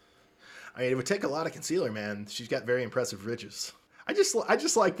nose. I mean, it would take a lot of concealer, man. She's got very impressive ridges. I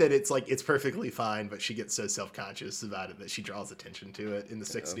just like that it's perfectly fine, but she gets so self-conscious about it that she draws attention to it in the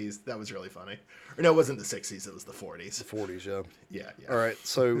 60s. That was really funny. Or no, it wasn't the 60s, it was the 40s. The 40s, yeah. Yeah. All right,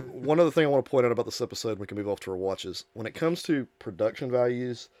 so one other thing I want to point out about this episode, we can move off to our watches. When it comes to production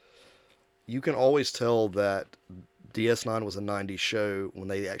values, you can always tell that DS9 was a 90s show when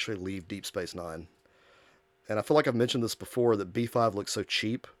they actually leave Deep Space Nine. And I feel like I've mentioned this before, that B5 looks so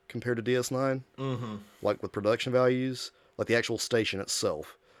cheap compared to DS9. Mm-hmm. Like with production values, like the actual station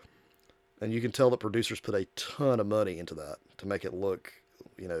itself. And you can tell that producers put a ton of money into that to make it look,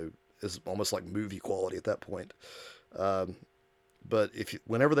 you know, is almost like movie quality at that point. But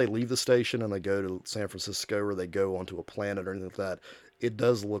whenever they leave the station and they go to San Francisco or they go onto a planet or anything like that, it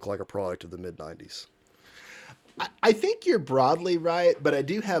does look like a product of the mid-90s. I think you're broadly right, but I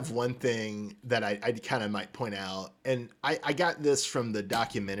do have one thing that I kind of might point out. And I got this from the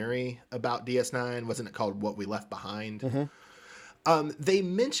documentary about DS9. Wasn't it called What We Left Behind? Mm-hmm. They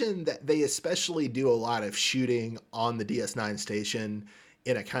mentioned that they especially do a lot of shooting on the DS9 station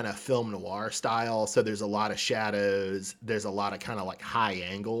in a kind of film noir style. So there's a lot of shadows. There's a lot of kind of like high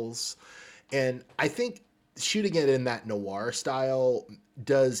angles. And I think shooting it in that noir style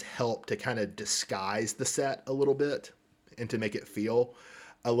does help to kind of disguise the set a little bit and to make it feel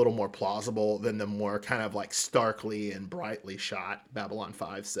a little more plausible than the more kind of like starkly and brightly shot Babylon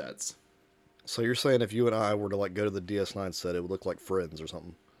 5 sets. So you're saying if you and I were to like go to the DS9 set, it would look like Friends or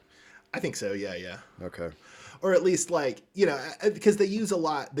something? I think so. Yeah. Okay. Or at least like, you know, because they use a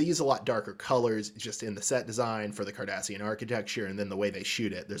lot darker colors just in the set design for the Cardassian architecture. And then the way they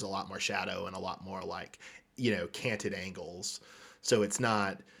shoot it, there's a lot more shadow and a lot more like, you know, canted angles. So it's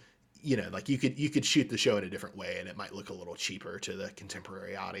not, you know, like you could shoot the show in a different way and it might look a little cheaper to the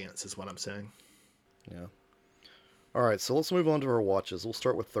contemporary audience is what I'm saying. Yeah. All right. So let's move on to our watches. We'll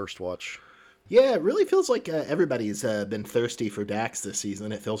start with Thirst Watch. Yeah, it really feels like everybody's been thirsty for Dax this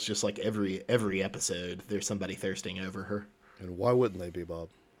season. It feels just like every episode there's somebody thirsting over her. And why wouldn't they be, Bob?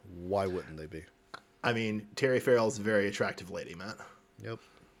 Why wouldn't they be? I mean, Terry Farrell's a very attractive lady, Matt. Yep.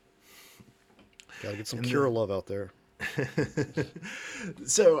 Gotta get some Kira love out there.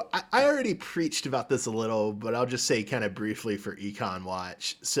 So I already preached about this a little, but I'll just say kind of briefly for Econ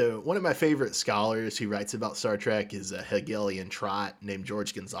Watch. So one of my favorite scholars who writes about Star Trek is a Hegelian trot named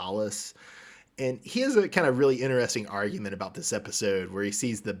George Gonzalez. And he has a kind of really interesting argument about this episode where he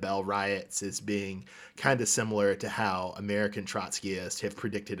sees the Bell riots as being kind of similar to how American Trotskyists have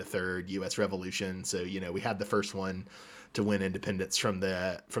predicted a third U.S. revolution. So, you know, we had the first one to win independence from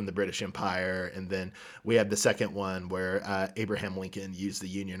the British Empire. And then we had the second one where Abraham Lincoln used the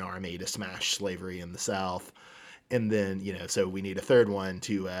Union Army to smash slavery in the South. And then, you know, so we need a third one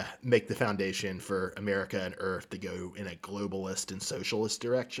to make the foundation for America and Earth to go in a globalist and socialist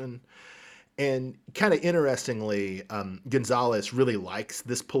direction. And kind of interestingly, Gonzalez really likes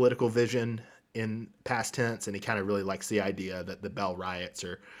this political vision in past tense, and he kind of really likes the idea that the Bell riots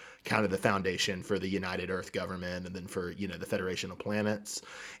are kind of the foundation for the United Earth government and then for, you know, the Federation of Planets.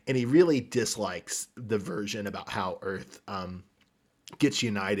 And he really dislikes the version about how Earth gets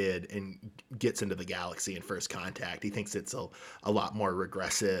united and gets into the galaxy in First Contact. He thinks it's a lot more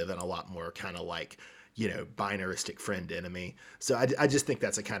regressive and a lot more kind of like, you know, binaristic friend enemy. So I just think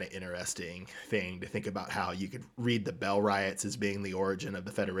that's a kind of interesting thing to think about, how you could read the Bell riots as being the origin of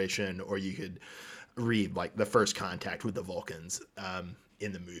the Federation, or you could read like the First Contact with the Vulcans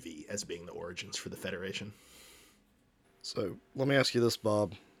in the movie as being the origins for the Federation. So let me ask you this,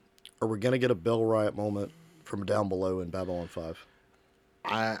 Bob. Are we going to get a Bell riot moment from down below in Babylon 5?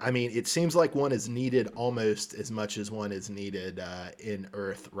 I mean, it seems like one is needed almost as much as one is needed in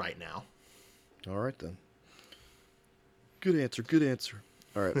Earth right now. All right, then. Good answer.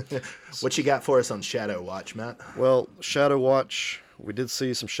 All right. What you got for us on Shadow Watch, Matt? Well, Shadow Watch, we did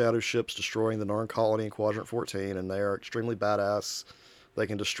see some shadow ships destroying the Narn colony in Quadrant 14, and they are extremely badass. They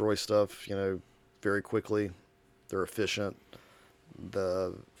can destroy stuff, very quickly. They're efficient.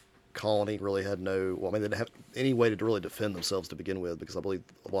 The colony really had they didn't have any way to really defend themselves to begin with, because I believe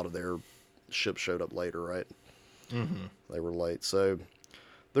a lot of their ships showed up later, right? Mm-hmm. They were late. So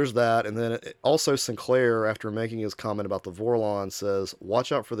there's that. And then also Sinclair, after making his comment about the Vorlon, says,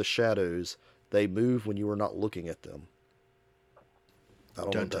 "Watch out for the shadows. They move when you are not looking at them." I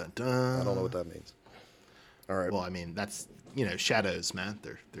don't know what that means. All right. Well, I mean, that's, shadows, man.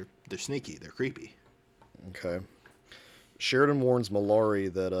 They're sneaky. They're creepy. Okay. Sheridan warns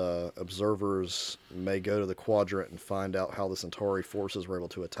Mollari that observers may go to the quadrant and find out how the Centauri forces were able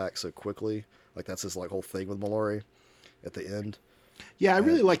to attack so quickly. Like, that's his whole thing with Mollari at the end. Yeah, I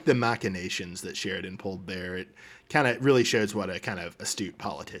really like the machinations that Sheridan pulled there. It kind of really shows what a kind of astute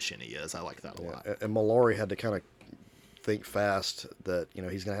politician he is. I like that a lot. And Mollari had to kind of think fast that,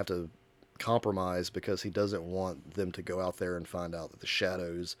 he's going to have to compromise, because he doesn't want them to go out there and find out that the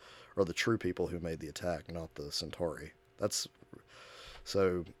shadows are the true people who made the attack, not the Centauri. That's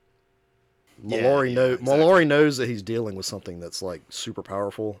so. Mollari knows that he's dealing with something that's super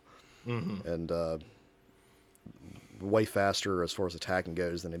powerful, and way faster as far as attacking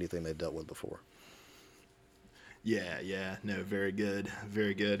goes than anything they've dealt with before. Yeah, no, very good,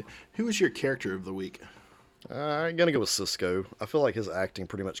 very good. Who was your character of the week? I'm gonna go with Cisco. I feel like his acting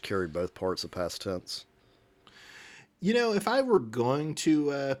pretty much carried both parts of Past Tense. If I were going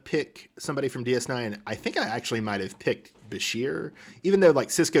to pick somebody from DS9, I think I actually might have picked Bashir. Even though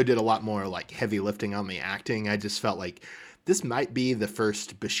Cisco did a lot more heavy lifting on the acting, I just felt like this might be the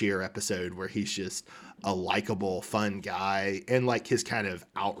first Bashir episode where he's just a likable, fun guy, and his kind of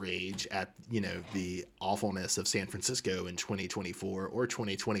outrage at the awfulness of San Francisco in 2024 or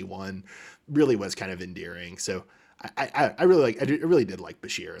 2021 really was kind of endearing. So I really did like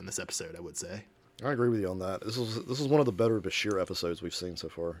Bashir in this episode, I would say. I agree with you on that. This is one of the better Bashir episodes we've seen so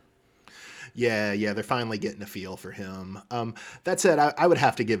far. Yeah, they're finally getting a feel for him. That said, I would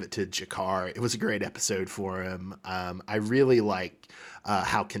have to give it to G'Kar. It was a great episode for him. I really like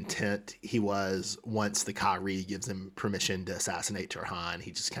how content he was once the Kari gives him permission to assassinate Turhan.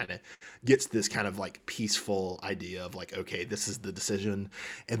 He just kind of gets this kind of peaceful idea of okay, this is the decision.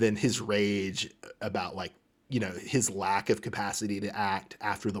 And then his rage about his lack of capacity to act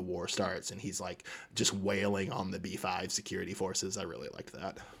after the war starts, and he's just wailing on the B5 security forces. I really liked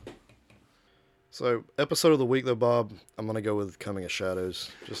that. So, episode of the week, though, Bob, I'm going to go with Coming of Shadows.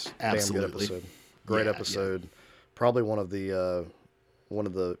 Just Absolutely. Damn good episode. Great episode. Yeah. Probably one of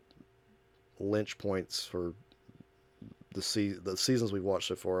the lynch points for the seasons we've watched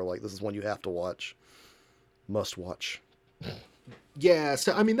so far. This is one you have to watch. Must watch. Yeah,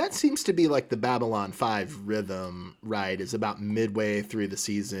 so I mean that seems to be the Babylon 5 rhythm, right? Is about midway through the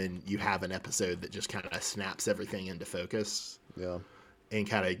season you have an episode that just kind of snaps everything into focus. Yeah. And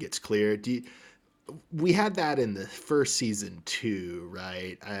kind of gets clear. We had that in the first season too,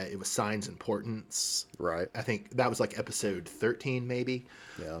 right? It was Signs and Portents. Right. I think that was episode 13 maybe.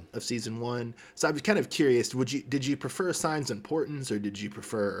 Yeah. Of season 1. So I was kind of curious, did you prefer Signs and Portents, or did you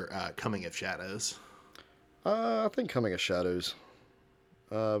prefer Coming of Shadows? I think Coming of Shadows.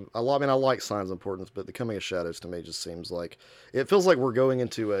 I like Signs and Portents, but the Coming of Shadows to me just seems it feels like we're going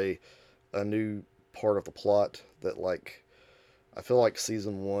into a new part of the plot that I feel like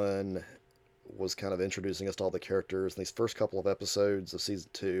season 1 was kind of introducing us to all the characters, and these first couple of episodes of season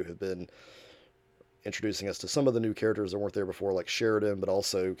 2 have been introducing us to some of the new characters that weren't there before, like Sheridan, but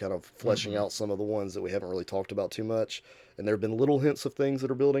also kind of fleshing out some of the ones that we haven't really talked about too much. And there have been little hints of things that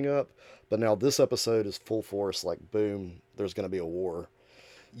are building up, but now this episode is full force, boom, there's going to be a war.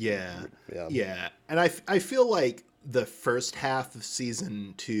 Yeah. And I feel like the first half of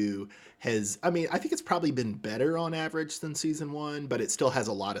season 2 I think it's probably been better on average than season 1, but it still has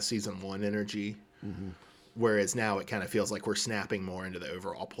a lot of season 1 energy. Mm-hmm. Whereas now it kind of feels like we're snapping more into the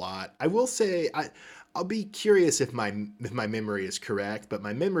overall plot. I will say, I'll be curious if my memory is correct, but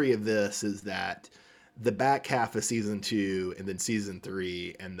my memory of this is that the back half of season 2 and then season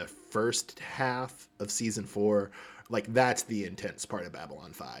 3 and the first half of season 4, that's the intense part of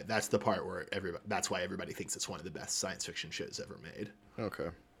Babylon 5. That's the part where that's why everybody thinks it's one of the best science fiction shows ever made. Okay.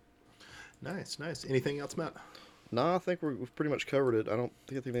 Nice. Anything else, Matt? No, I think we've pretty much covered it. I don't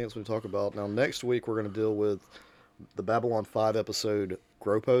think there's anything else we talk about. Now, next week we're going to deal with the Babylon 5 episode,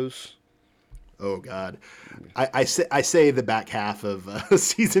 Gropos. Oh, God. I say the back half of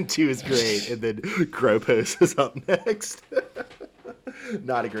season 2 is great, and then Gropos is up next.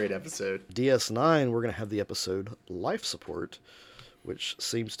 Not a great episode. DS9, we're going to have the episode Life Support, which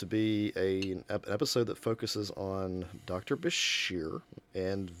seems to be an episode that focuses on Dr. Bashir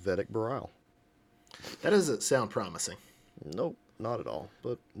and Vedic Baral. That doesn't sound promising. Nope, not at all.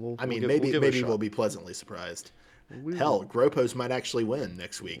 But maybe we'll be pleasantly surprised. Hell, Gropos might actually win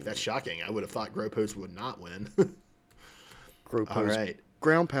next week. That's shocking. I would have thought Gropos would not win. Gropos, all right.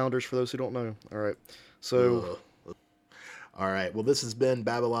 Ground pounders, for those who don't know. All right. So... All right. Well, this has been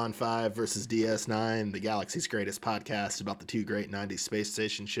Babylon 5 versus DS9, the galaxy's greatest podcast about the two great 90s space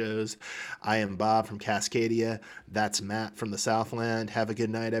station shows. I am Bob from Cascadia. That's Matt from the Southland. Have a good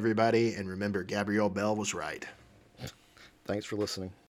night, everybody. And remember, Gabrielle Bell was right. Thanks for listening.